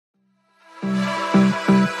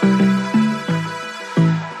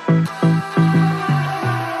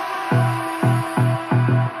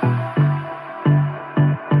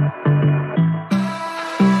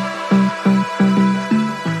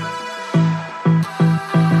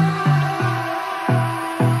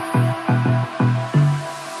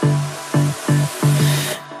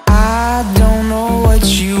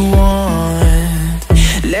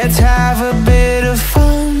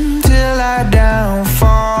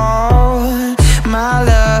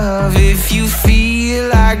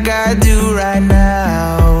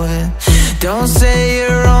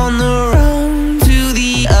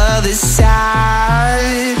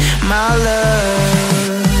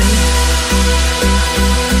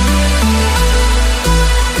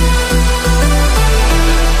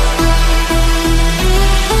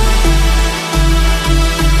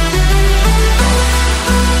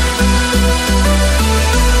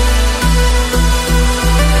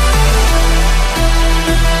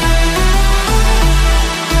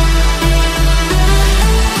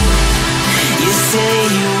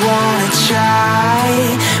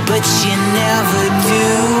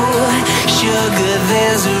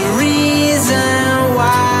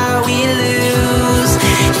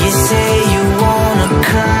say you wanna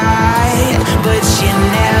cry, but you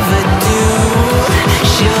never do.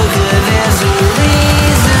 Sugar, there's a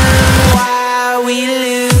reason why we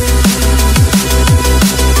lose.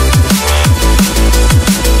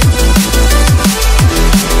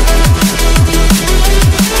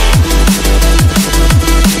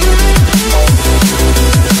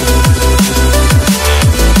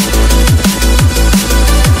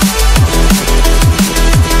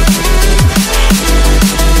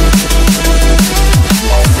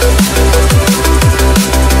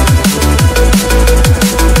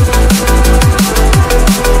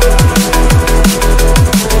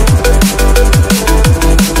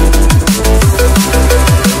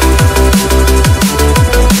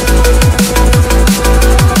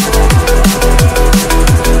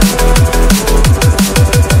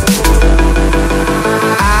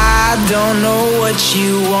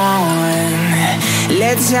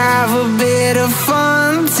 Let's have a bit of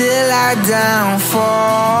fun till I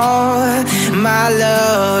downfall. My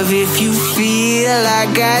love, if you feel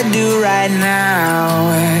like I do right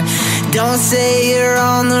now, don't say you're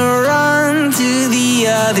on the run to the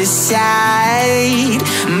other side.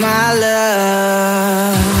 My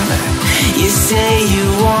love, you say you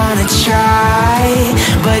wanna try,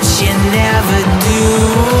 but you never do.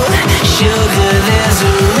 Sugar,